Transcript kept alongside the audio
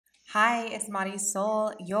Hi, it's Mari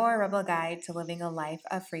Soul, your rebel guide to living a life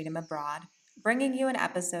of freedom abroad, bringing you an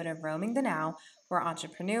episode of Roaming the Now where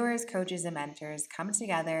entrepreneurs, coaches, and mentors come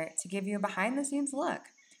together to give you a behind the scenes look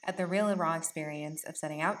at the real and raw experience of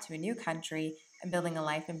setting out to a new country and building a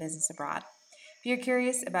life and business abroad. If you're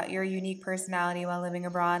curious about your unique personality while living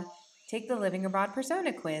abroad, take the Living Abroad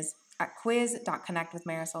Persona quiz at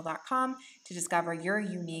quiz.connectwithmarisol.com to discover your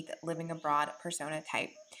unique living abroad persona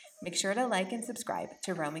type. Make sure to like and subscribe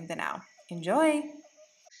to Roaming the Now. Enjoy!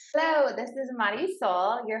 Hello, this is Mari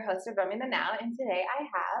Sol, your host of Roaming the Now, and today I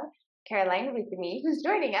have Caroline with me, who's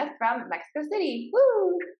joining us from Mexico City.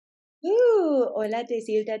 Woo! Hola de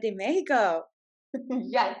Ciudad de Mexico.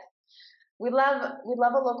 Yes, we love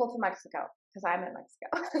a local to Mexico because I'm in Mexico.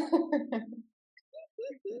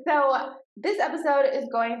 So this episode is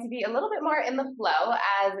going to be a little bit more in the flow,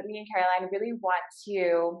 as me and Caroline really want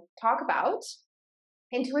to talk about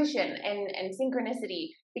intuition and synchronicity,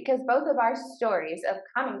 because both of our stories of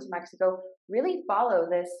coming to Mexico really follow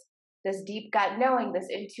this deep gut knowing, this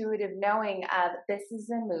intuitive knowing of this is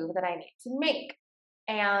a move that I need to make.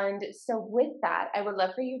 And so with that, I would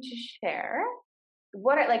love for you to share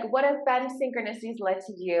what have been synchronicities led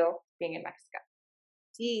to you being in Mexico?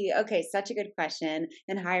 Okay, such a good question.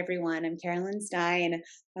 And hi, everyone. I'm Carolyn Stine.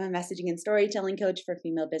 I'm a messaging and storytelling coach for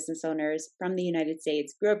female business owners from the United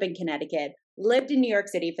States. Grew up in Connecticut, lived in New York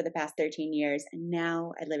City for the past 13 years, and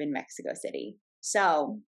now I live in Mexico City.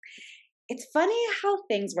 So it's funny how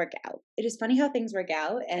things work out. It is funny how things work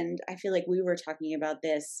out. And I feel like we were talking about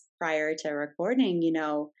this prior to recording.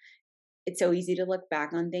 It's so easy to look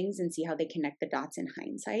back on things and see how they connect the dots in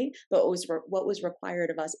hindsight. But what was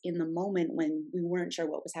required of us in the moment when we weren't sure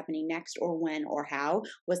what was happening next or when or how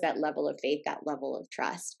was that level of faith, that level of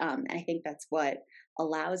trust. And I think that's what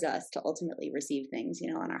allows us to ultimately receive things,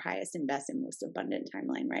 on our highest and best and most abundant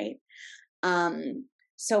timeline, right?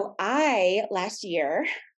 So I, last year,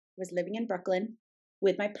 was living in Brooklyn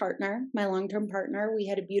with my partner, my long-term partner. We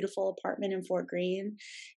had a beautiful apartment in Fort Greene.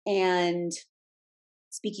 And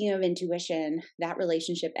speaking of intuition, that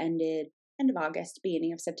relationship ended end of August,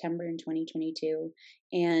 beginning of September in 2022,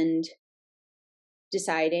 and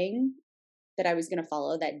deciding that I was going to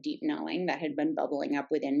follow that deep knowing that had been bubbling up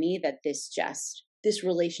within me, that this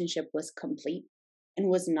relationship was complete and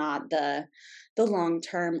was not the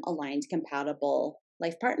long-term aligned compatible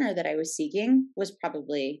life partner that I was seeking, was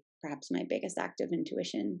probably perhaps my biggest act of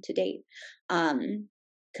intuition to date.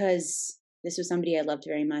 Because this was somebody I loved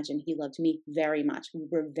very much, and he loved me very much. We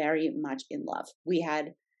were very much in love. We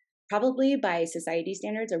had probably, by society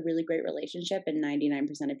standards, a really great relationship, and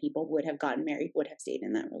 99% of people would have gotten married, would have stayed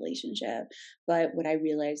in that relationship. But what I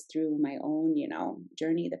realized through my own,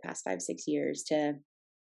 journey the past 5-6 years to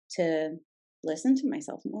listen to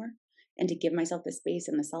myself more and to give myself the space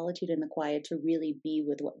and the solitude and the quiet to really be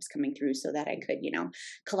with what was coming through, so that I could,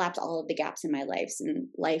 collapse all of the gaps in my life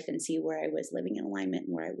and see where I was living in alignment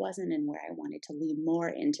and where I wasn't, and where I wanted to lean more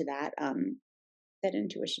into that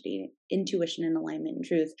intuition and alignment and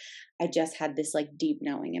truth. I just had this deep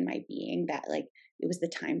knowing in my being that it was the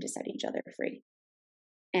time to set each other free.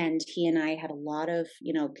 And he and I had a lot of,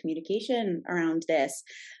 communication around this.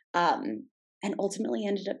 And ultimately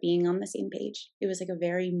ended up being on the same page. It was like a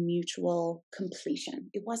very mutual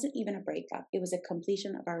completion. It wasn't even a breakup. It was a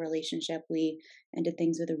completion of our relationship. We ended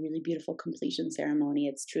things with a really beautiful completion ceremony.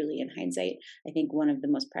 It's truly, in hindsight, I think one of the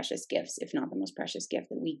most precious gifts, if not the most precious gift,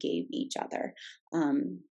 that we gave each other.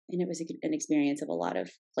 And it was an experience of a lot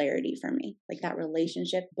of clarity for me. Like that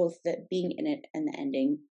relationship, both the being in it and the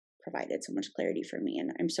ending, provided so much clarity for me.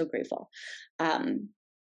 And I'm so grateful.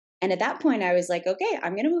 And at that point, I was like, okay,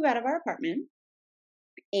 I'm going to move out of our apartment.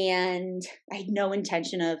 And I had no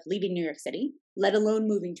intention of leaving New York City, let alone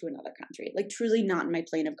moving to another country, truly not in my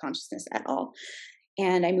plane of consciousness at all.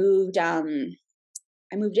 And I moved in.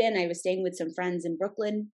 I was staying with some friends in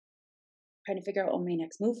Brooklyn, trying to figure out what my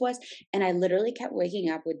next move was. And I literally kept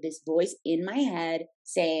waking up with this voice in my head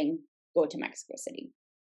saying, go to Mexico City.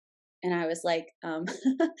 And I was like,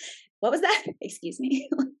 what was that? Excuse me.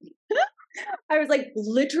 I was like,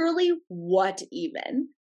 literally, what even?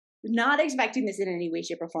 Not expecting this in any way,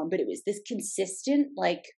 shape, or form, but it was this consistent,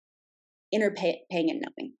 inner pang and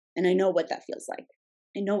knowing. And I know what that feels like.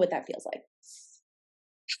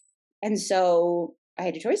 And so I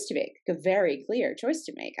had a choice to make, a very clear choice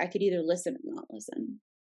to make. I could either listen or not listen.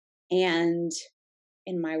 And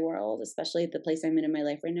in my world, especially at the place I'm in my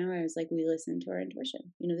life right now, I was like, we listen to our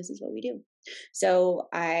intuition. This is what we do. So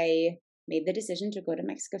I made the decision to go to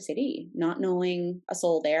Mexico City, not knowing a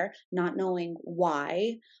soul there, not knowing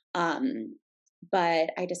why. But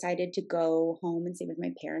I decided to go home and stay with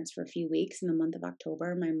my parents for a few weeks in the month of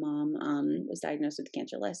October. My mom was diagnosed with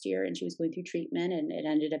cancer last year, and she was going through treatment, and it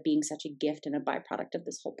ended up being such a gift and a byproduct of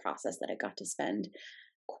this whole process that I got to spend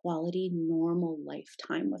quality, normal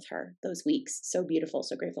lifetime with her those weeks. So beautiful,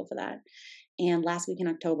 so grateful for that. And last week in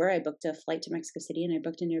October, I booked a flight to Mexico City, and I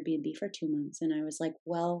booked an Airbnb for 2 months. And I was like,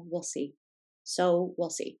 well, we'll see. So we'll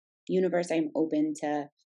see. Universe, I'm open to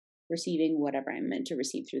receiving whatever I'm meant to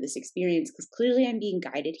receive through this experience, because clearly I'm being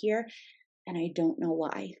guided here and I don't know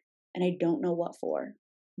why and I don't know what for.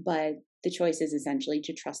 But the choice is essentially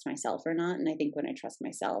to trust myself or not. And I think when I trust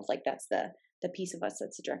myself, like that's the piece of us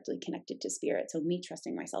that's directly connected to spirit. So me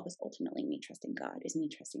trusting myself is ultimately me trusting God, is me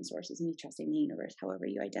trusting source, is me trusting the universe, however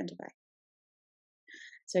you identify.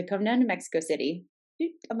 So I come down to Mexico City.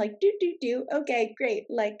 I'm like, okay, great.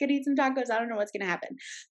 Like, could eat some tacos. I don't know what's gonna happen.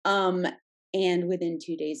 And within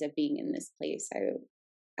 2 days of being in this place,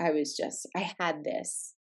 I had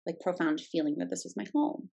this like profound feeling that this was my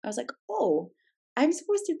home. I was like, oh, I'm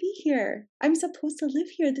supposed to be here. I'm supposed to live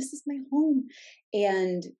here. This is my home.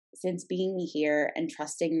 And since being here and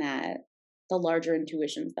trusting that the larger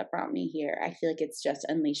intuitions that brought me here, I feel like it's just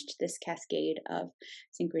unleashed this cascade of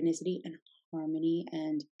synchronicity and harmony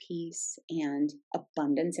and peace and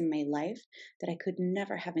abundance in my life that I could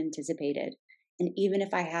never have anticipated. And even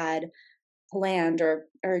if I had planned or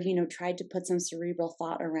tried to put some cerebral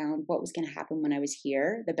thought around what was going to happen when I was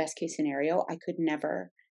here, the best case scenario, I could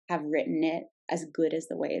never have written it as good as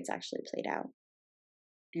the way it's actually played out.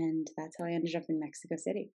 And that's how I ended up in Mexico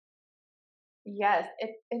City. Yes,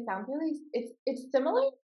 it sounds really it's similar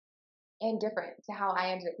and different to how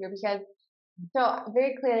I ended up here, because so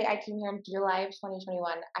very clearly I came here in July of 2021.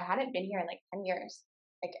 I hadn't been here in like 10 years.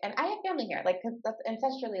 Like, and I have family here, like, cause that's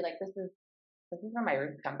ancestrally, like, this is where my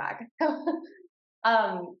roots come back.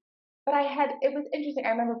 um, but it was interesting.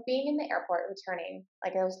 I remember being in the airport returning,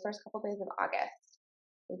 like those first couple days of August.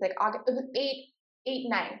 It was like August, it was 8,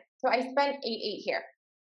 9. So I spent 8 here.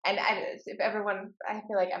 And if everyone, I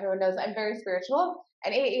feel like everyone knows I'm very spiritual,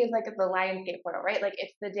 and 8 is like the Lionsgate portal, right? Like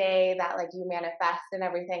it's the day that like you manifest and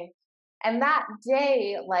everything. And that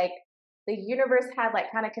day, like the universe had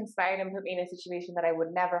like kind of conspired and put me in a situation that I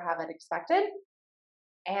would never have expected.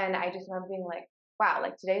 And I just remember being like, wow,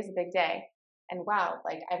 like today's a big day. And wow,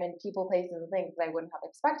 like I'm in people, places, and things that I wouldn't have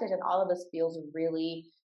expected. And all of this feels really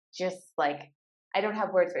just like, I don't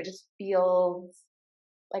have words for it. It just feels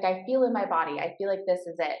like I feel in my body. I feel like this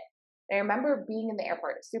is it. And I remember being in the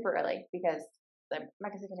airport super early, because the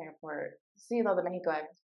Mexican airport, Ciudad de Mexico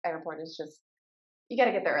airport is just, you got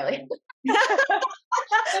to get there early.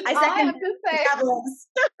 That's I all I second have to say.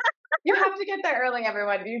 You have to get there early,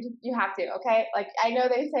 everyone. You have to, okay? Like I know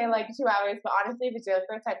they say like 2 hours, but honestly, if it's your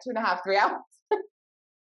first time, 2.5, 3 hours.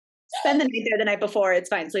 Spend the night there the night before. It's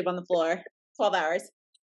fine. Sleep on the floor. 12 hours.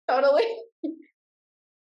 Totally.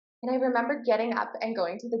 And I remember getting up and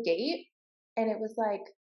going to the gate, and it was like,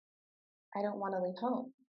 I don't want to leave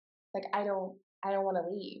home. Like I don't want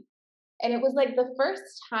to leave. And it was like the first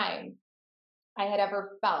time I had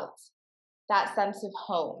ever felt that sense of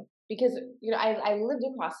home, because I lived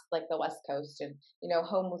across like the West Coast, and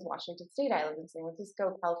home was Washington State. I lived in San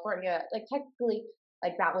Francisco, California. Like technically,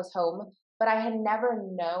 like that was home, but I had never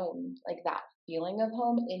known like that feeling of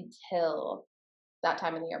home until that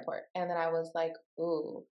time in the airport. And then I was like,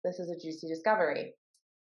 ooh, this is a juicy discovery.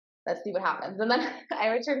 Let's see what happens. And then I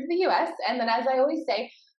returned to the US. And then, as I always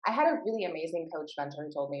say, I had a really amazing coach mentor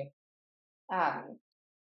who told me,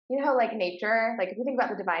 you know how like nature, like if you think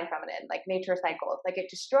about the divine feminine, like nature cycles, like it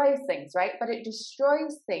destroys things, right? But it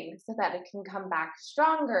destroys things so that it can come back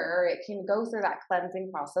stronger, or it can go through that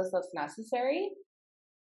cleansing process that's necessary.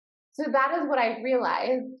 So that is what I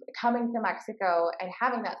realized coming to Mexico and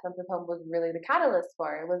having that sense of home was really the catalyst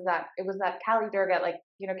for it. It was that Kali Durga, like,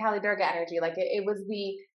 Kali Durga energy. Like it was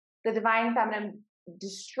the divine feminine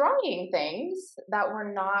destroying things that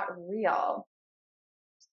were not real.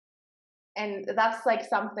 And that's like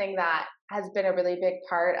something that has been a really big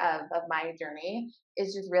part of my journey,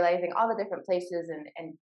 is just realizing all the different places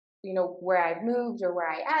and where I've moved or where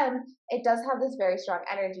I am. It does have this very strong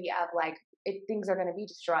energy of like, things are going to be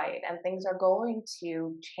destroyed and things are going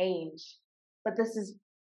to change. But this is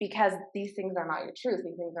because these things are not your truth.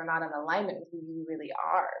 These things are not in alignment with who you really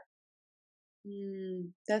are.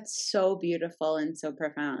 That's so beautiful and so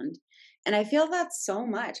profound. And I feel that so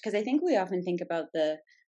much, because I think we often think about the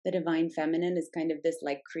divine feminine as kind of this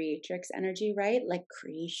like creatrix energy, right? Like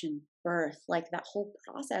creation, birth, like that whole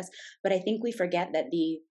process. But I think we forget that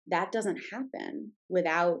that doesn't happen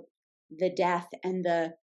without the death and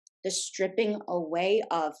the stripping away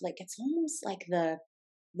of, like, it's almost like the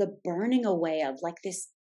burning away of like this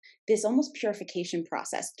this almost purification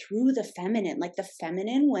process through the feminine. Like the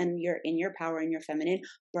feminine, when you're in your power and your feminine,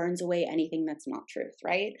 burns away anything that's not truth,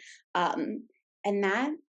 right? And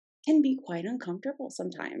that can be quite uncomfortable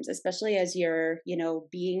sometimes, especially as you're,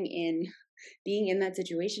 being in that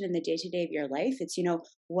situation in the day-to-day of your life. It's,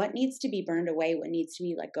 what needs to be burned away, what needs to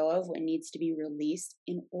be let go of, what needs to be released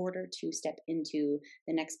in order to step into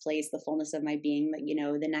the next place, the fullness of my being,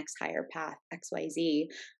 the next higher path, XYZ.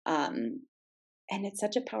 And it's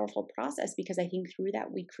such a powerful process, because I think through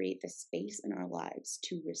that we create the space in our lives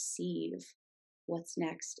to receive what's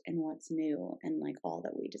next and what's new and like all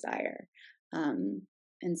that we desire.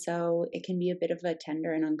 And so it can be a bit of a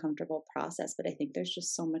tender and uncomfortable process, but I think there's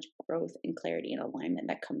just so much growth and clarity and alignment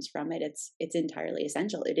that comes from it. It's entirely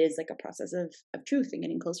essential. It is like a process of truth and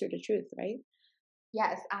getting closer to truth, right?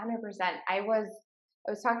 Yes, 100%. I was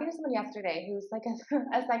talking to someone yesterday who's like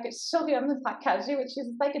a she'll be on the podcast. She's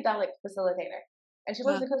a psychedelic facilitator, and she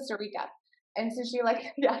lives in Costa Rica. And so she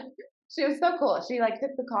yeah, she was so cool. She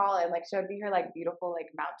took the call and showed me her beautiful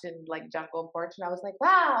mountain jungle porch, and I was like,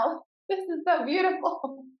 wow, this is so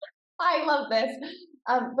beautiful. I love this.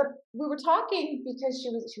 But we were talking because she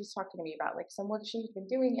was talking to me about some work she's been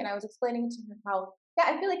doing, and I was explaining to her how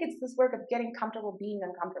I feel like it's this work of getting comfortable being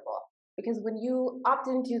uncomfortable. Because when you opt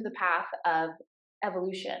into the path of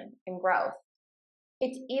evolution and growth,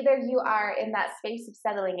 it's either you are in that space of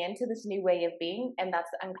settling into this new way of being, and that's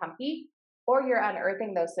uncomfy, or you're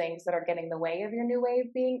unearthing those things that are getting in the way of your new way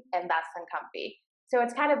of being, and that's uncomfy. So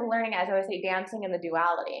it's kind of learning, as I would say, dancing in the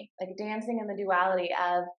duality,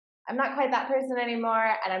 of I'm not quite that person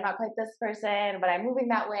anymore, and I'm not quite this person, but I'm moving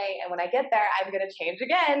that way, and when I get there, I'm going to change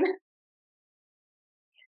again.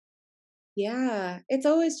 Yeah, it's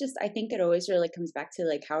always just, I think it always really comes back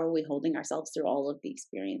to how are we holding ourselves through all of the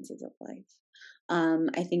experiences of life?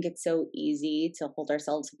 I think it's so easy to hold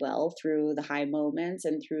ourselves well through the high moments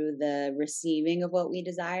and through the receiving of what we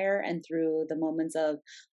desire, and through the moments of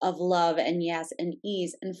love and yes and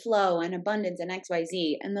ease and flow and abundance and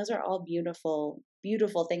XYZ. And those are all beautiful,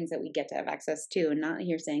 beautiful things that we get to have access to. And not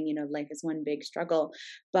here saying, life is one big struggle,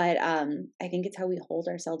 but I think it's how we hold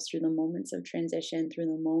ourselves through the moments of transition, through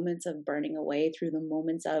the moments of burning away, through the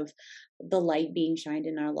moments of the light being shined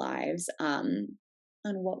in our lives.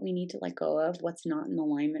 On what we need to let go of, what's not in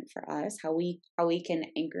alignment for us, how we can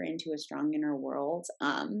anchor into a strong inner world,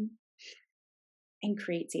 and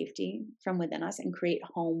create safety from within us and create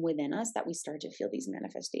home within us, that we start to feel these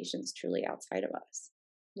manifestations truly outside of us.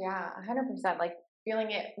 Yeah, 100%. Feeling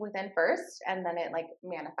it within first, and then it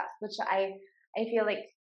manifests, which I feel like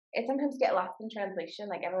it sometimes get lost in translation.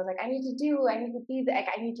 Everyone's I need to be,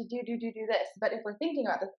 I need to do this. But if we're thinking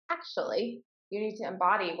about this, actually, you need to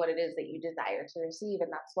embody what it is that you desire to receive. And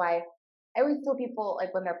that's why I always tell people,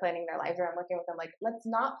 when they're planning their lives, or I'm working with them, let's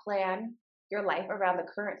not plan your life around the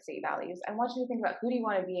current state values. I want you to think about, who do you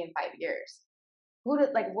want to be in 5 years? What do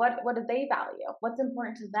they value? What's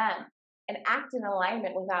important to them? And act in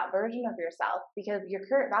alignment with that version of yourself, because your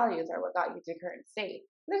current values are what got you to current state.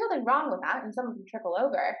 There's nothing wrong with that, and some of them trickle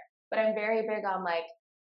over. But I'm very big on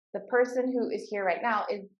the person who is here right now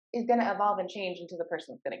is going to evolve and change into the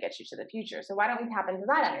person that's going to get you to the future. So why don't we tap into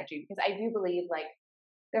that energy? Because I do believe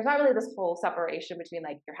there's not really this whole separation between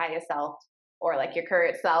your highest self or your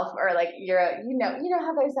current self, or your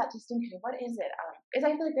how there's that distinction. What is it? Is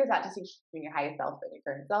I feel like there's that distinction between your highest self and your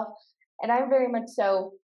current self, and I'm very much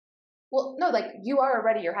so. Well, no, you are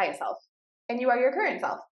already your highest self, and you are your current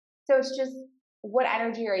self. So it's just, what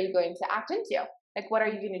energy are you going to act into? What are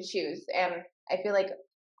you going to choose? And I feel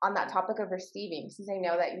on that topic of receiving, since I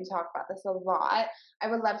know that you talk about this a lot, I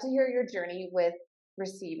would love to hear your journey with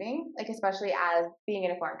receiving, especially as being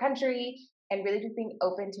in a foreign country, and really just being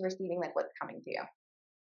open to receiving what's coming to you.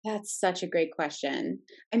 That's such a great question.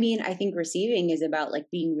 I mean, I think receiving is about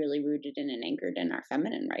being really rooted in and anchored in our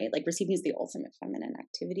feminine, right? Receiving is the ultimate feminine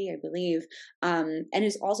activity, I believe. And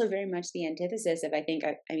it's also very much the antithesis of, I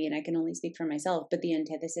mean, I can only speak for myself, but the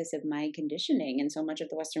antithesis of my conditioning in so much of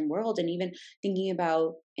the Western world. And even thinking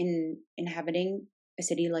about inhabiting a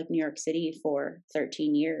city like New York City for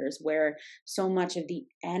 13 years, where so much of the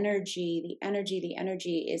energy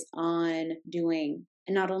is on doing.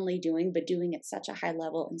 And not only doing, but doing at such a high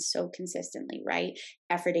level and so consistently, right?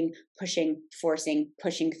 Efforting, pushing, forcing,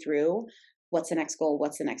 pushing through. What's the next goal?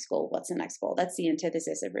 What's the next goal? What's the next goal? That's the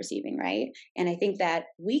antithesis of receiving, right? And I think that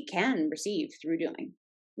we can receive through doing.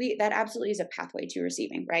 That absolutely is a pathway to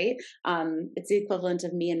receiving, right? It's the equivalent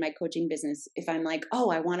of me and my coaching business. If I'm oh,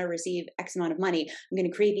 I want to receive X amount of money, I'm going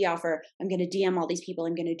to create the offer. I'm going to DM all these people.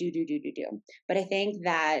 I'm going to do. But I think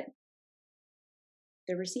that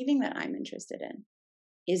the receiving that I'm interested in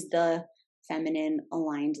is the feminine,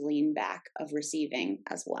 aligned lean back of receiving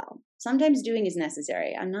as well. Sometimes doing is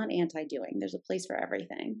necessary. I'm not anti-doing. There's a place for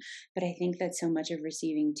everything. But I think that so much of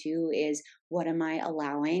receiving too is, what am I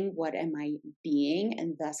allowing? What am I being?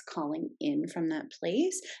 And thus calling in from that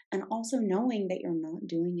place. And also knowing that you're not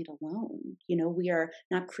doing it alone. We are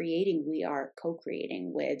not creating, we are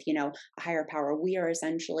co-creating with, a higher power. We are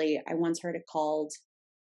essentially, I once heard it called,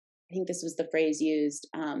 I think this was the phrase used,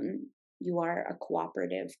 you are a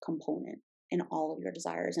cooperative component in all of your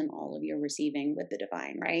desires and all of your receiving with the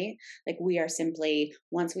divine, right? Like we are simply,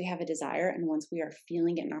 once we have a desire and once we are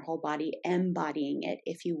feeling it in our whole body, embodying it,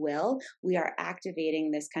 if you will, we are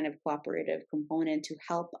activating this kind of cooperative component to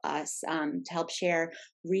help us, to help share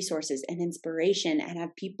resources and inspiration and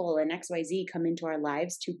have people and XYZ come into our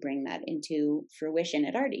lives to bring that into fruition.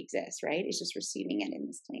 It already exists, right? It's just receiving it in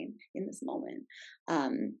this time, in this moment.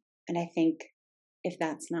 And I think if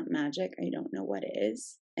that's not magic, I don't know what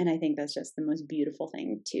is. And I think that's just the most beautiful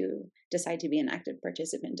thing to decide to be an active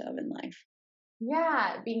participant of in life.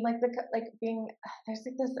 Yeah, being there's like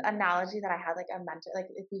this analogy that I had, like a mentor, like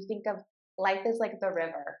if you think of life as like the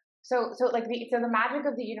river. So the magic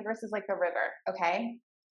of the universe is like the river, okay?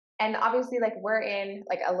 And obviously like we're in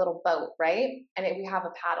like a little boat, right? And we have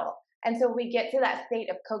a paddle. And so we get to that state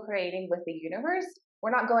of co-creating with the universe.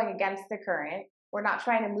 We're not going against the current. We're not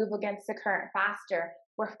trying to move against the current faster.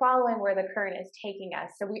 We're following where the current is taking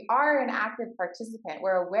us. So we are an active participant.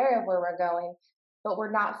 We're aware of where we're going, but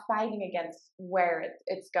we're not fighting against where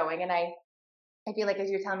it's going. And I feel like,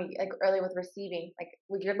 as you're telling me, like earlier with receiving, like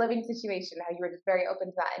with your living situation, how you were just very open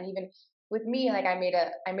to that. And even with me, like I made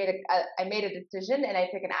a decision and I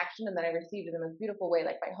took an action and then I received it in the most beautiful way.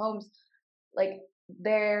 Like my homes, like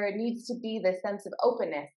there needs to be this sense of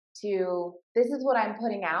openness to, this is what I'm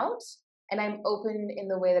putting out, and I'm open in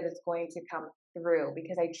the way that it's going to come through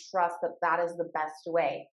because I trust that that is the best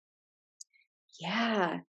way.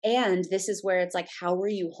 Yeah. And this is where it's like, how are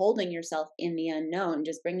you holding yourself in the unknown?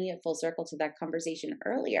 Just bringing it full circle to that conversation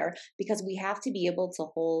earlier, because we have to be able to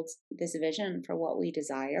hold this vision for what we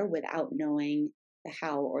desire without knowing the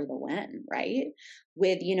how or the when, right?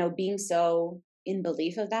 With, being so in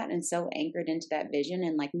belief of that and so anchored into that vision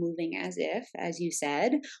and like moving as if, as you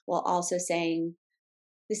said, while also saying,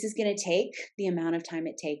 this is going to take the amount of time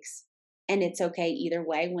it takes. And it's okay either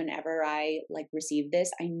way. Whenever I like receive this,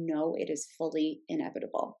 I know it is fully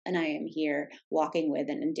inevitable. And I am here walking with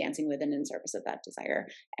and dancing with and in service of that desire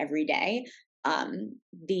every day.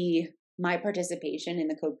 My participation in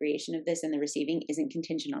the co-creation of this and the receiving isn't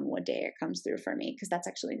contingent on what day it comes through for me, because that's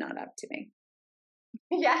actually not up to me.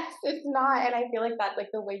 Yes, it's not. And I feel like that,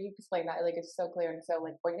 like the way you explain that, like it's so clear and so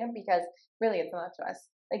like poignant, because really it's not up to us.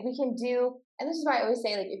 Like we can do, and this is why I always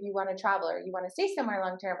say, like if you want to travel or you want to stay somewhere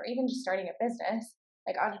long term, or even just starting a business,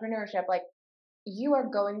 like entrepreneurship, like you are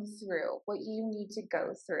going through what you need to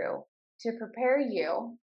go through to prepare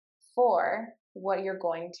you for what you're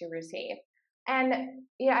going to receive. And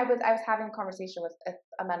I was having a conversation with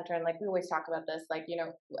a mentor, and like we always talk about this, like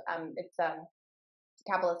it's a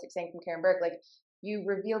Kabbalistic saying from Karen Berg, like you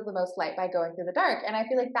reveal the most light by going through the dark. And I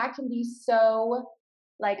feel like that can be so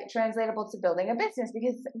like translatable to building a business,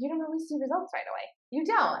 because you don't always see results right away. You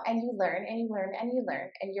don't. And you learn and you learn and you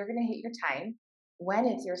learn, and you're going to hit your time when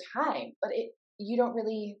it's your time. But you don't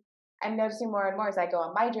really, I'm noticing more and more as I go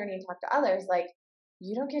on my journey and talk to others, like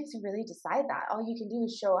you don't get to really decide that. All you can do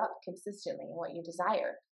is show up consistently in what you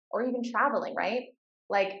desire, or even traveling, right?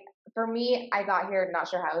 Like for me, I got here, not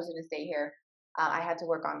sure how I was going to stay here. I had to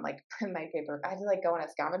work on like my paper. I had to like go on a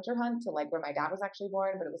scavenger hunt to like where my dad was actually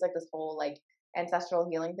born, but it was like this whole like ancestral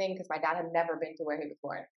healing thing because my dad had never been to where he was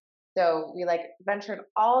born. So we like ventured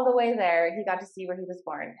all the way there. He got to see where he was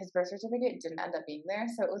born. His birth certificate didn't end up being there,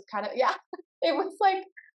 so it was kind of it was like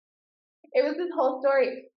it was this whole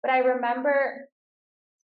story. But I remember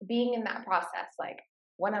being in that process, like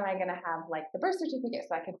when am I gonna have like the birth certificate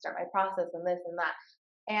so I can start my process and this and that.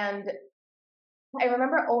 And I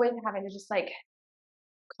remember always having to just like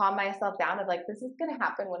calm myself down of like, this is going to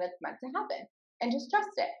happen when it's meant to happen, and just trust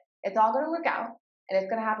it. It's all going to work out and it's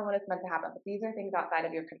going to happen when it's meant to happen. But these are things outside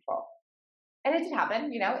of your control. And it did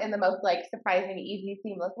happen, in the most like surprising, easy,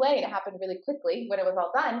 seamless way. It happened really quickly when it was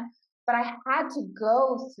all done. But I had to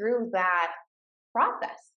go through that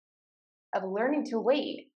process of learning to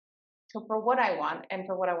wait for what I want and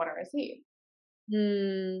for what I want to receive.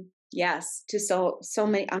 Yes, to so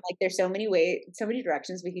many. I'm like, there's so many ways, so many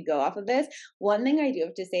directions we could go off of this. One thing I do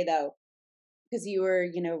have to say though, because you were,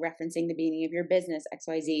 referencing the beginning of your business,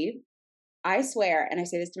 XYZ. I swear, and I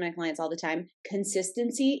say this to my clients all the time,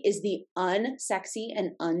 consistency is the unsexy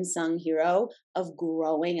and unsung hero of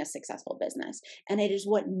growing a successful business. And it is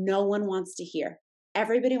what no one wants to hear.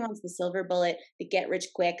 Everybody wants the silver bullet, the get rich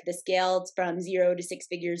quick, the scaled from 0 to 6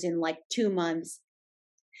 figures in like 2 months.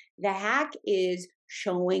 The hack is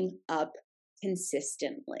showing up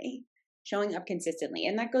consistently. Showing up consistently.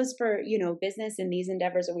 And that goes for, business and these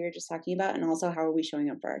endeavors that we were just talking about. And also, how are we showing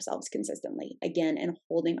up for ourselves consistently? Again, and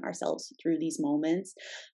holding ourselves through these moments,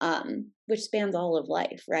 which spans all of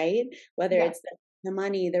life, right? Whether it's the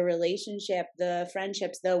money, the relationship, the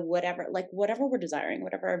friendships, the whatever, like whatever we're desiring,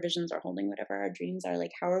 whatever our visions are holding, whatever our dreams are,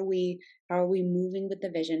 like how are we moving with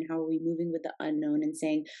the vision? How are we moving with the unknown and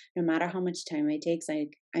saying, no matter how much time it takes,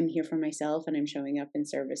 I'm here for myself and I'm showing up in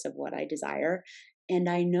service of what I desire. And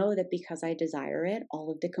I know that because I desire it,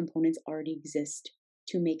 all of the components already exist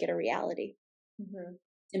to make it a reality. Mm-hmm.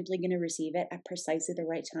 Simply going to receive it at precisely the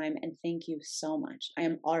right time. And thank you so much. I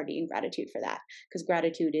am already in gratitude for that, because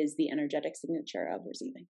gratitude is the energetic signature of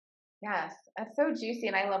receiving. Yes, that's so juicy.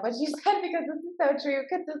 And I love what you said, because this is so true.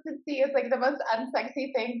 Consistency is like the most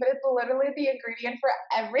unsexy thing, but it's literally the ingredient for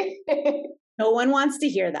everything. No one wants to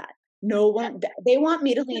hear that. No one, they want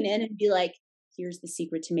me to lean in and be like, here's the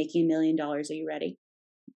secret to making $1 million. Are you ready?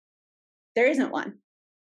 There isn't one.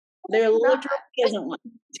 There literally isn't one.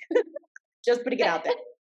 Just putting it out there.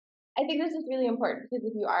 I think this is really important, because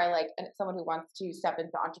if you are like someone who wants to step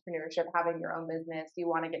into entrepreneurship, having your own business, you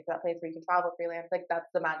want to get to that place where you can travel freelance, like that's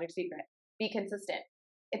the magic secret. Be consistent.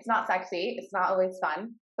 It's not sexy. It's not always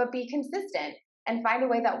fun, but be consistent and find a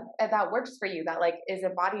way that works for you, that like is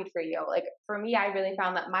embodied for you. Like for me, I really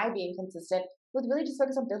found that my being consistent was really just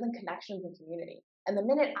focused on building connections and community. And the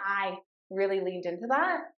minute I really leaned into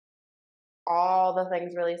that, all the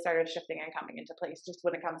things really started shifting and coming into place, just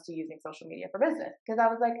when it comes to using social media for business. Because I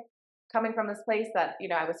was like, coming from this place that,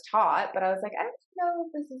 I was taught, but I was like, I don't know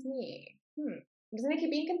if this is me. I'm just going to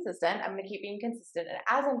keep being consistent. I'm going to keep being consistent. And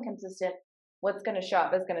as I'm consistent, what's going to show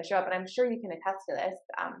up is going to show up. And I'm sure you can attest to this,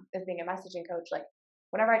 as being a messaging coach. Like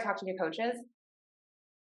whenever I talk to new coaches,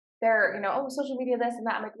 they're, oh, social media, this and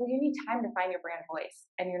that. I'm like, well, you need time to find your brand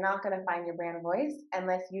voice. And you're not going to find your brand voice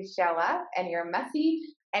unless you show up and you're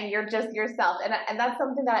messy and you're just yourself. And that's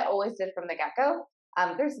something that I always did from the get-go.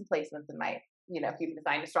 There's some placements in my human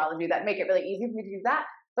design astrology that make it really easy for me to do that.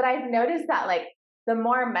 But I've noticed that like the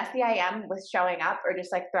more messy I am with showing up, or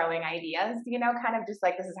just like throwing ideas, kind of just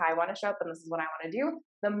like, this is how I want to show up and this is what I want to do,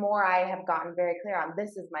 the more I have gotten very clear on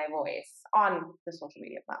this is my voice on the social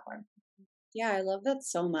media platform. Yeah, I love that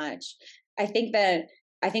so much. I think there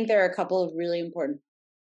are a couple of really important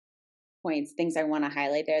points, things I want to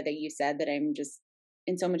highlight there that you said that I'm just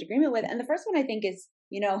in so much agreement with. And the first one I think is,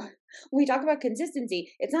 when we talk about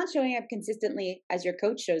consistency, it's not showing up consistently as your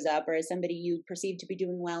coach shows up, or as somebody you perceive to be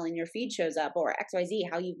doing well in your feed shows up, or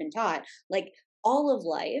XYZ, how you've been taught. Like all of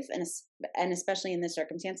life, and especially in this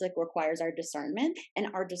circumstance, like requires our discernment, and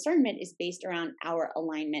our discernment is based around our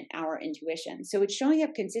alignment, our intuition. So it's showing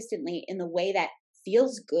up consistently in the way that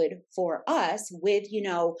feels good for us, with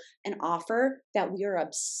an offer that we are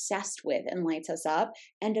obsessed with and lights us up,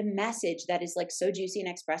 and a message that is like so juicy and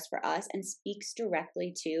expressed for us and speaks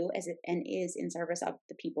directly to and is in service of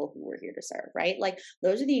the people who we're here to serve, right? Like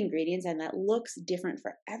those are the ingredients, and that looks different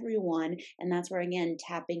for everyone. And that's where, again,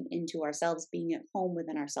 tapping into ourselves, being at home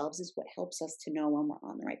within ourselves, is what helps us to know when we're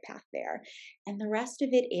on the right path there. And the rest of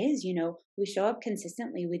it is, we show up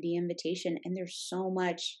consistently with the invitation, and there's so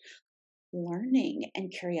much learning and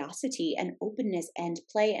curiosity and openness and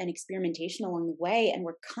play and experimentation along the way, and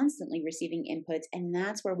we're constantly receiving inputs, and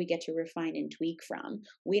that's where we get to refine and tweak from.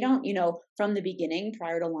 We don't, from the beginning,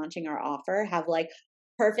 prior to launching our offer, have like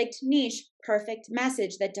perfect niche, perfect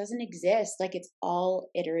message. That doesn't exist. Like it's all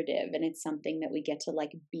iterative, and it's something that we get to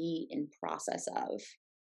like be in process of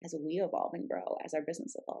as we evolve and grow, as our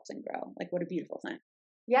business evolves and grow. Like what a beautiful thing.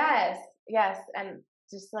 Yes, and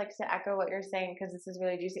just like to echo what you're saying, because this is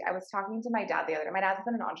really juicy. I was talking to my dad the other day. My dad's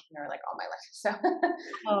been an entrepreneur like all my life. So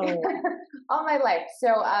all my life.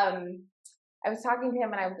 So I was talking to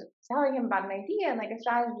him, and I was telling him about an idea and like a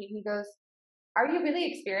strategy. He goes, are you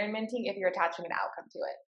really experimenting if you're attaching an outcome to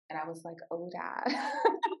it? And I was like, oh, Dad.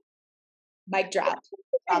 Mic drop.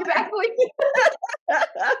 Exactly.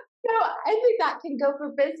 So I think that can go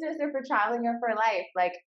for business or for traveling or for life.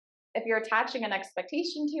 Like if you're attaching an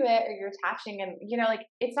expectation to it, or you're attaching like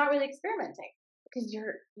it's not really experimenting, because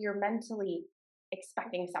you're mentally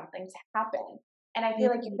expecting something to happen. And I feel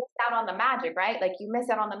like you miss out on the magic, right? Like you miss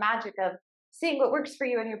out on the magic of seeing what works for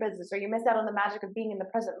you in your business, or you miss out on the magic of being in the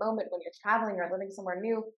present moment when you're traveling or living somewhere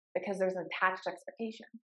new, because there's an attached expectation.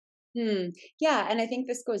 Yeah. And I think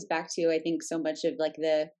this goes back to, I think so much of like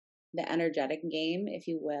the energetic game, if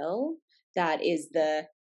you will, that is the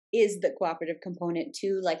is the cooperative component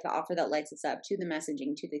to like the offer that lights us up, to the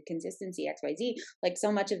messaging, to the consistency, XYZ. Like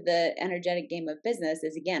so much of the energetic game of business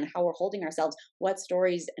is again how we're holding ourselves. What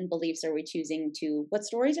stories and beliefs are we choosing to, what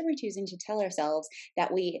stories are we choosing to tell ourselves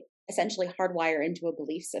that we essentially hardwire into a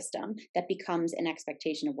belief system that becomes an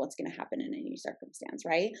expectation of what's going to happen in any circumstance,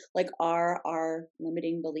 right? Like, are our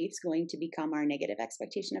limiting beliefs going to become our negative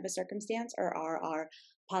expectation of a circumstance, or are our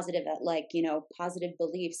positive, like, positive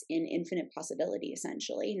beliefs in infinite possibility,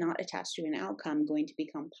 essentially, not attached to an outcome, going to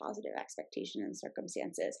become positive expectation in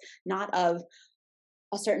circumstances, not of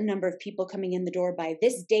a certain number of people coming in the door by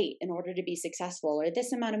this date in order to be successful, or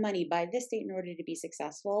this amount of money by this date in order to be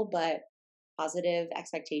successful, but positive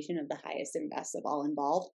expectation of the highest and best of all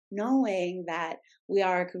involved, knowing that we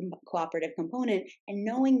are a cooperative component and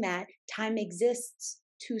knowing that time exists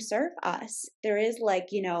to serve us. There is like,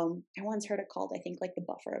 I once heard it called, I think, like the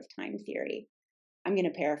buffer of time theory. I'm going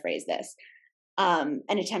to paraphrase this and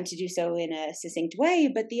attempt to do so in a succinct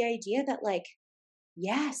way. But the idea that like,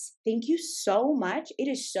 yes, thank you so much. It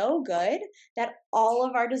is so good that all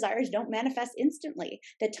of our desires don't manifest instantly,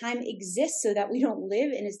 that time exists so that we don't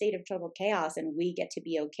live in a state of total chaos, and we get to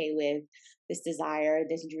be okay with this desire,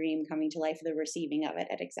 this dream coming to life, the receiving of it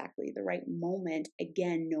at exactly the right moment.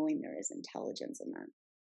 Again, knowing there is intelligence in that.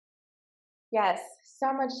 Yes,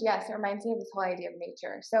 so much. Yes, it reminds me of this whole idea of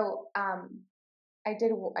nature. So, I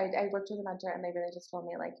worked with a mentor, and they really just told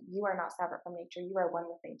me, like, you are not separate from nature. You are one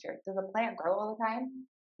with nature. Does a plant grow all the time?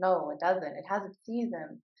 No, it doesn't. It has its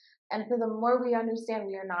seasons. And so the more we understand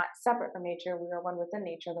we are not separate from nature, we are one within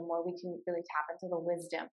nature, the more we can really tap into the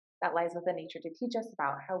wisdom that lies within nature to teach us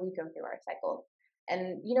about how we go through our cycles.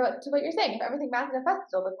 And to what you're saying, if everything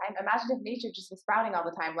manifested all the time, imagine if nature just was sprouting all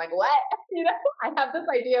the time. Like what? I have this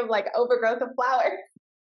idea of like overgrowth of flowers.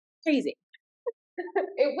 Crazy.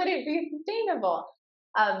 It wouldn't be sustainable.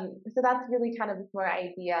 So that's really kind of this more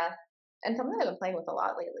idea, and something I've been playing with a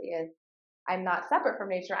lot lately is I'm not separate from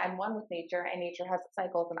nature. I'm one with nature, and nature has its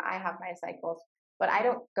cycles, and I have my cycles. But I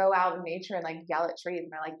don't go out in nature and like yell at trees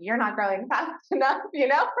and they're like, "You're not growing fast enough,"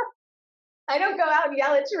 I don't go out and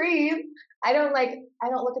yell at trees. I don't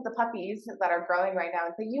look at the puppies that are growing right now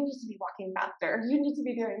and say, "You need to be walking faster. You need to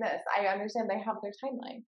be doing this." I understand they have their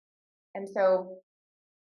timeline, and so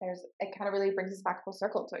it kind of really brings us back full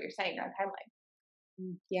circle to what you're saying on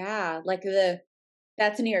timeline. Yeah, like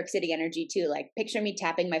that's New York City energy too. Like picture me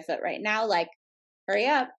tapping my foot right now, like, hurry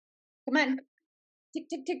up, come on, tick,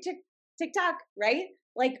 tick, tick, tick, tick tock, right?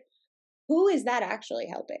 Like, who is that actually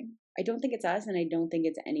helping? I don't think it's us, and I don't think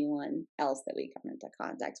it's anyone else that we come into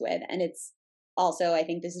contact with. And it's also, I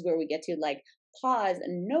think this is where we get to like pause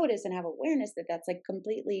and notice and have awareness that that's like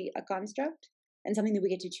completely a construct and something that we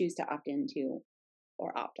get to choose to opt into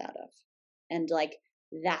or opt out of. And like,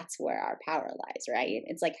 that's where our power lies, right?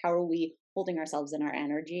 It's like, how are we holding ourselves in our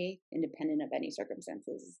energy independent of any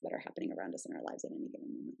circumstances that are happening around us in our lives at any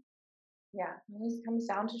given moment? Yeah, it always comes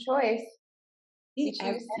down to choice. We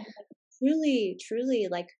choose. Truly, truly,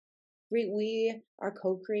 like we are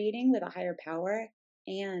co-creating with a higher power,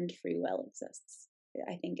 and free will exists.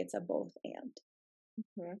 I think it's a both and.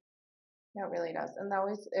 Mm-hmm. No, it really does. And that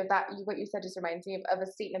always, if that what you said just reminds me of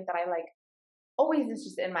a statement that I like always is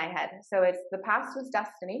just in my head. So it's the past was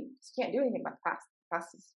destiny. Just can't do anything about the past. The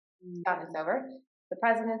past is done, it's over. The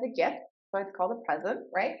present is a gift, so it's called the present,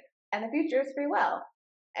 right? And the future is free will.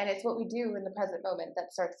 And it's what we do in the present moment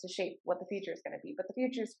that starts to shape what the future is going to be. But the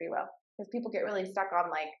future is free will, because people get really stuck on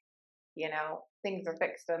like, things are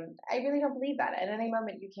fixed. And I really don't believe that. At any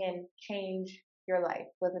moment, you can change your life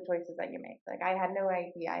with the choices that you make. Like, I had no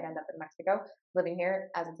idea I'd end up in Mexico living here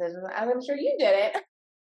as a citizen. I'm sure you did it.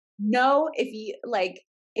 No, if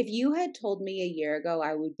you had told me a year ago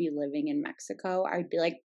I would be living in Mexico, I'd be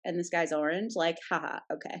like, and the sky's orange, like, haha,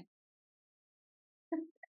 okay.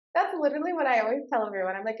 That's literally what I always tell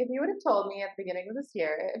everyone. I'm like, if you would have told me at the beginning of this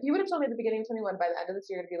year, if you would have told me at the beginning of 21, by the end of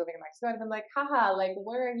this year, you're going to be living in Mexico, I'd have been like, haha, like,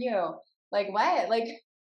 where are you? Like, what? Like,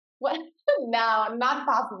 what? No, not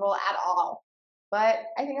possible at all. But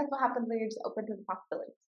I think that's what happens when you're just open to the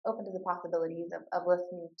possibilities of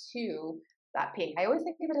listening to that ping. I always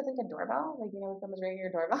think of it as like a doorbell, like, when someone's ringing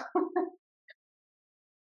your doorbell.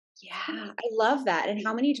 Yeah, I love that. And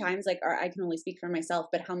how many times, like, or I can only speak for myself,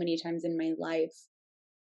 but how many times in my life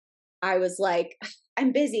I was like,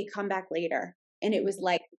 I'm busy, come back later. And it was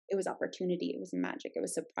like, it was opportunity, it was magic, it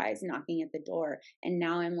was surprise knocking at the door. And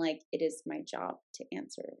now I'm like, it is my job to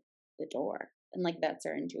answer the door. And like, that's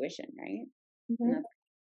our intuition, right? Mm-hmm.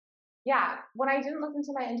 Yeah. When I didn't listen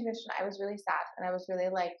to my intuition, I was really sad, and I was really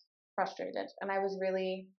like frustrated, and I was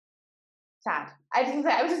really sad. I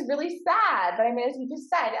was just really sad. But I mean, as you just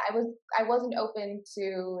said, I wasn't open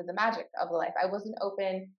to the magic of life. I wasn't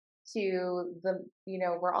open to the,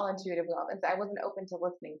 we're all intuitive. And so I wasn't open to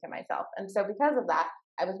listening to myself. And so because of that,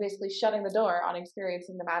 I was basically shutting the door on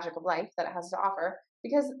experiencing the magic of life that it has to offer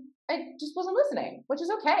because I just wasn't listening, which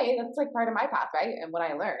is okay. That's like part of my path, right? And what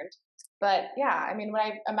I learned. But yeah, I mean, when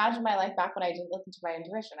I imagined my life back when I didn't listen to my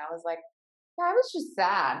intuition, I was like, yeah, I was just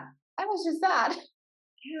sad. I was just sad.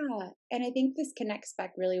 Yeah. And I think this connects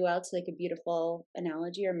back really well to like a beautiful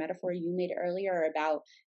analogy or metaphor you made earlier about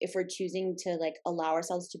if we're choosing to like allow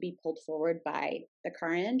ourselves to be pulled forward by the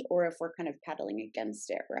current or if we're kind of pedaling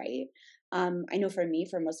against it, right? I know for me,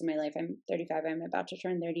 for most of my life, I'm 35, I'm about to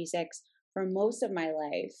turn 36. For most of my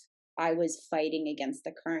life, I was fighting against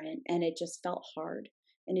the current and it just felt hard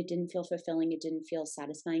and it didn't feel fulfilling. It didn't feel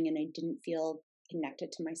satisfying and I didn't feel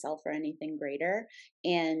connected to myself or anything greater.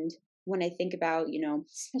 And when I think about,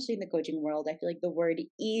 especially in the coaching world, I feel like the word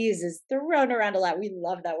ease is thrown around a lot. We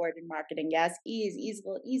love that word in marketing. Yes, ease,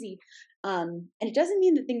 easeful, easy. And it doesn't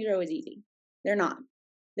mean that things are always easy. They're not.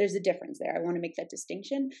 There's a difference there. I want to make that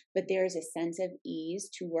distinction, but there's a sense of ease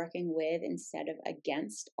to working with instead of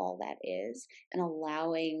against all that is and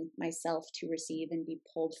allowing myself to receive and be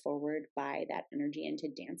pulled forward by that energy and to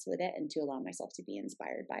dance with it and to allow myself to be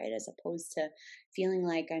inspired by it as opposed to feeling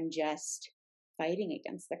like I'm just fighting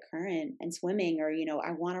against the current and swimming or,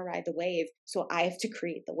 I want to ride the wave. So I have to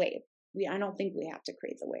create the wave. I don't think we have to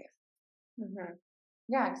create the wave. Mm-hmm.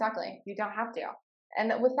 Yeah, exactly. You don't have to.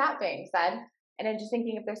 And with that being said, and I'm just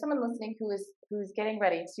thinking if there's someone listening who's getting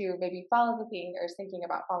ready to maybe follow the thing or is thinking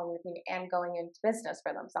about following the thing and going into business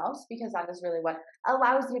for themselves, because that is really what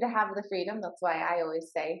allows you to have the freedom. That's why I always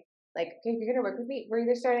say, like, okay, if you're going to work with me, we're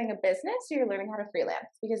either starting a business or you're learning how to freelance.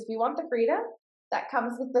 Because if you want the freedom, that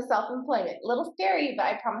comes with the self-employment. A little scary, but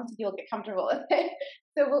I promise you'll get comfortable with it.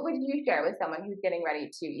 So what would you share with someone who's getting ready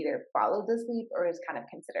to either follow this leap or is kind of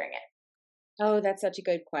considering it? Oh, that's such a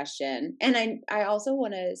good question. And I also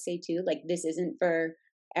want to say too, like this isn't for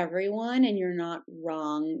everyone and you're not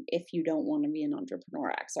wrong if you don't want to be an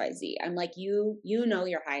entrepreneur XYZ. I'm like you know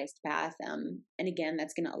your highest path and again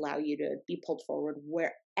that's going to allow you to be pulled forward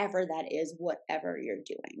wherever that is, whatever you're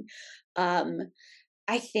doing.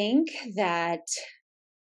 I think that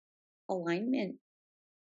alignment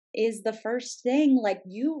is the first thing, like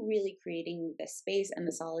you really creating the space and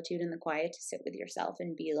the solitude and the quiet to sit with yourself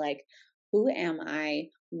and be like, who am I?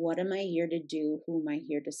 What am I here to do? Who am I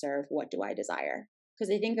here to serve? What do I desire?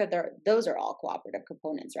 Because I think that those are all cooperative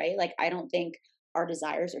components, right? Like, I don't think our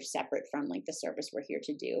desires are separate from like the service we're here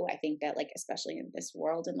to do. I think that like, especially in this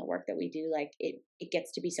world and the work that we do, like it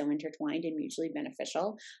gets to be so intertwined and mutually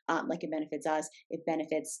beneficial. Like it benefits us, it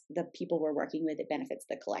benefits the people we're working with, it benefits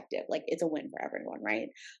the collective. Like it's a win for everyone, right?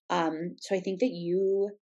 So I think that you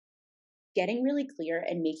getting really clear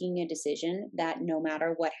and making a decision that no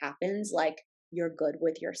matter what happens, like you're good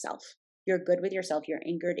with yourself. You're good with yourself. You're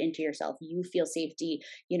anchored into yourself. You feel safety.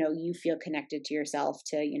 You feel connected to yourself,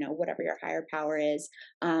 to, whatever your higher power is.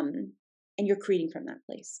 And you're creating from that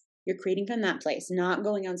place. You're creating from that place, not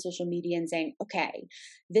going on social media and saying, okay,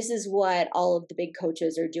 this is what all of the big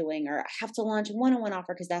coaches are doing, or I have to launch a one-on-one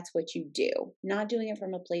offer because that's what you do. Not doing it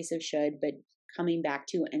from a place of should, but coming back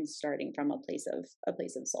to and starting from a place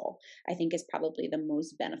of soul, I think is probably the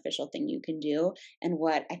most beneficial thing you can do. And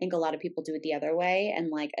what I think a lot of people do it the other way, and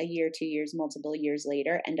like a year, 2 years, multiple years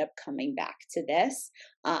later, end up coming back to this.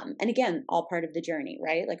 And again, all part of the journey,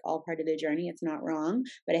 right? Like all part of the journey. It's not wrong.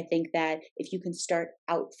 But I think that if you can start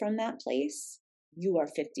out from that place, you are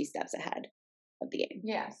 50 steps ahead of the game.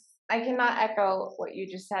 Yes. I cannot echo what you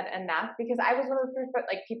just said enough because I was one of the first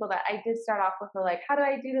like people that I did start off with the like, how do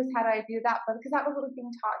I do this? How do I do that? But because that was what was being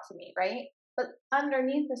taught to me, right? But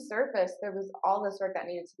underneath the surface, there was all this work that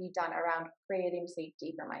needed to be done around creating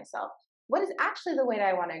safety for myself. What is actually the way that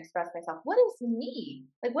I want to express myself? What is me?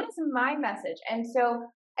 Like, what is my message? And so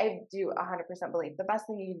I do 100% believe the best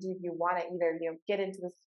thing you can do if you want to either, get into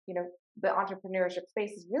this, the entrepreneurship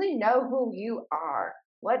space is really know who you are.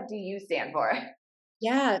 What do you stand for?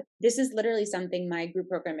 Yeah, this is literally something my group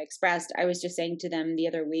program expressed. I was just saying to them the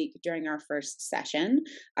other week during our first session,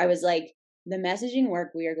 I was like, the messaging work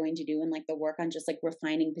we are going to do and like the work on just like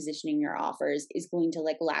refining, positioning your offers is going to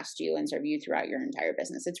like last you and serve you throughout your entire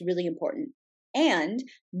business. It's really important. And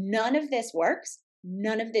none of this works,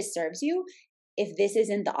 none of this serves you if this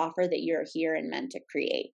isn't the offer that you're here and meant to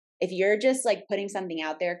create. If you're just like putting something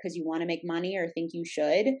out there because you want to make money or think you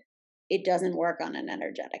should, it doesn't work on an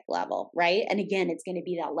energetic level, right? And again, it's going to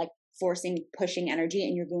be that like forcing, pushing energy,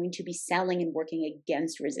 and you're going to be selling and working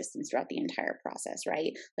against resistance throughout the entire process,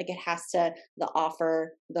 right? Like it has to, the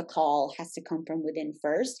offer, the call has to come from within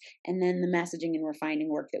first. And then the messaging and refining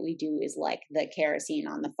work that we do is like the kerosene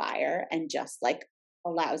on the fire and just like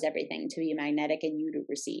allows everything to be magnetic and you to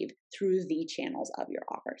receive through the channels of your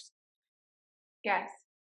offers. Yes.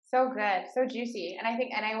 So good, so juicy, and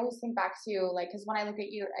I always think back to like, because when I look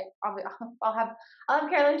at you, I'll have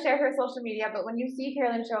Carolyn share her social media, but when you see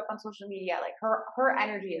Carolyn show up on social media, like her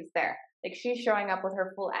energy is there, like she's showing up with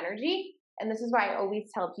her full energy, and this is why I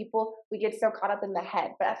always tell people we get so caught up in the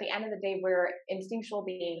head, but at the end of the day, we're instinctual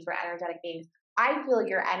beings, we're energetic beings. I feel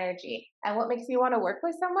your energy, and what makes me want to work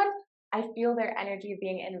with someone, I feel their energy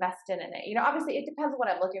being invested in it. Obviously, it depends on what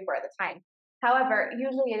I'm looking for at the time. However,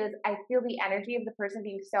 usually it is, I feel the energy of the person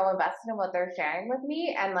being so invested in what they're sharing with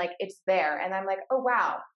me, and like it's there, and I'm like, oh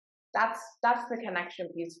wow, that's the connection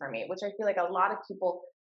piece for me, which I feel like a lot of people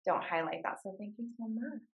don't highlight that. So thank you so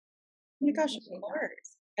much. Oh my gosh, of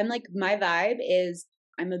course. And like my vibe is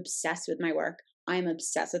I'm obsessed with my work. I'm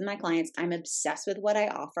obsessed with my clients. I'm obsessed with what I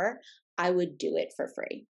offer. I would do it for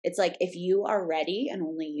free. It's like if you are ready and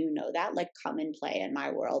only you know that, like come and play in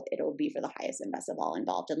my world. It'll be for the highest and best of all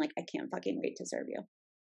involved. And like I can't fucking wait to serve you.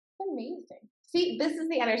 Amazing. See, this is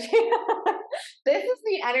the energy. This is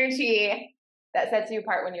the energy that sets you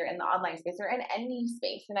apart when you're in the online space or in any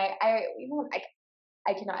space. And I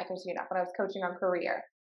cannot echo to you enough. When I was coaching on career,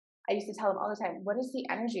 I used to tell them all the time, what is the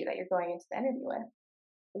energy that you're going into the interview with?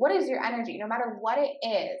 What is your energy? No matter what it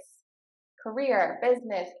is, career,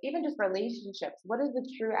 business, even just relationships, what is the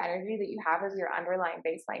true energy that you have as your underlying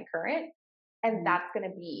baseline current? And that's going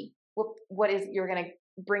to be what is you're going to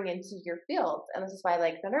bring into your field. And this is why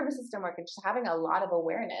like the nervous system work and just having a lot of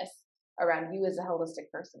awareness around you as a holistic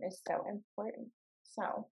person is so important.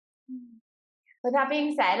 So with that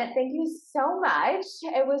being said, thank you so much.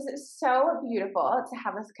 It was so beautiful to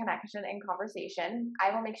have this connection and conversation. I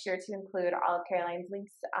will make sure to include all of Caroline's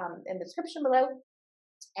links in the description below.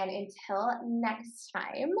 And until next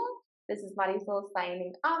time, this is Marisol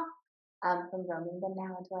signing off from Roaming the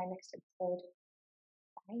Now. Until our next episode.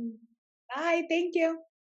 Bye. Bye. Thank you.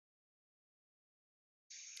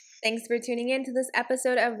 Thanks for tuning in to this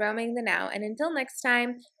episode of Roaming the Now. And until next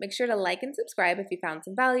time, make sure to like and subscribe if you found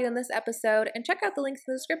some value in this episode, and check out the links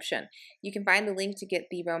in the description. You can find the link to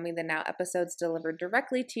get the Roaming the Now episodes delivered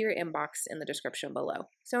directly to your inbox in the description below.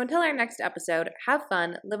 So until our next episode, have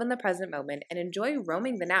fun, live in the present moment, and enjoy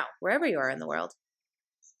roaming the now wherever you are in the world.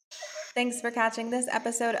 Thanks for catching this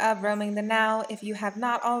episode of Roaming the Now. If you have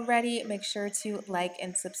not already, make sure to like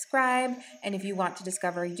and subscribe. And if you want to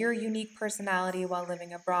discover your unique personality while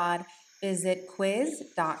living abroad, visit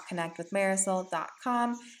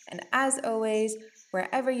quiz.connectwithmarisol.com. And as always,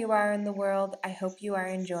 wherever you are in the world, I hope you are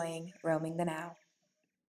enjoying Roaming the Now.